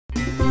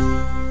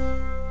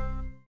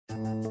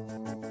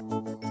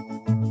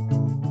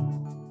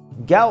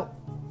Gout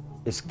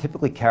is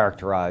typically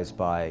characterized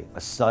by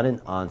a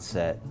sudden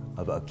onset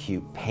of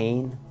acute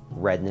pain,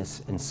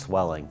 redness, and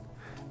swelling.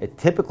 It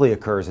typically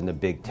occurs in the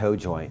big toe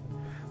joint.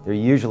 There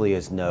usually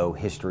is no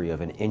history of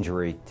an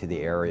injury to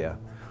the area.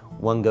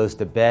 One goes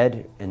to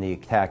bed and the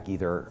attack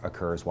either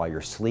occurs while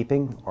you're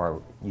sleeping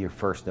or you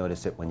first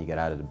notice it when you get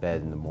out of the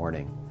bed in the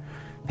morning.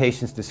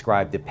 Patients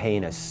describe the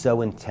pain as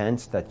so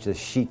intense that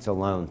just sheets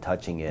alone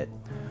touching it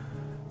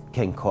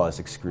can cause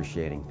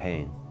excruciating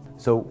pain.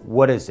 So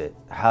what is it?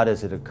 How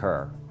does it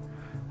occur?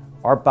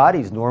 Our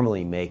bodies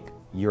normally make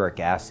uric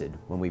acid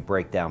when we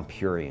break down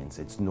purines.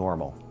 It's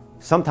normal.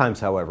 Sometimes,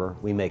 however,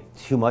 we make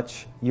too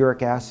much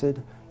uric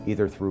acid,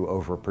 either through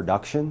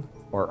overproduction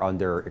or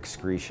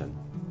under-excretion.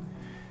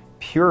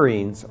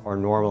 Purines are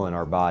normal in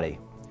our body.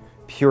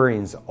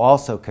 Purines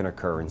also can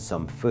occur in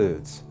some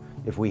foods.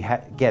 If we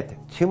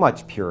get too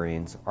much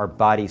purines, our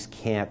bodies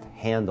can't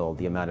handle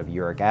the amount of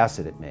uric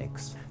acid it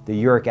makes. The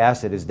uric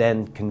acid is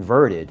then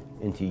converted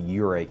into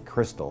urate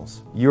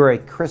crystals.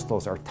 Urate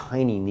crystals are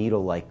tiny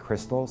needle-like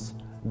crystals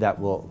that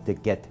will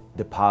get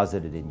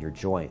deposited in your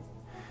joint.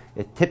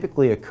 It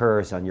typically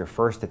occurs on your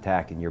first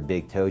attack in your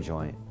big toe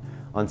joint.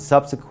 On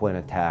subsequent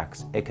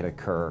attacks, it can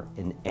occur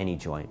in any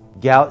joint.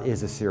 Gout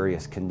is a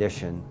serious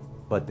condition,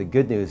 but the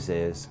good news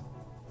is,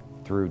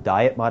 through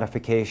diet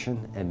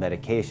modification and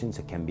medications,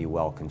 it can be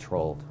well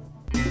controlled.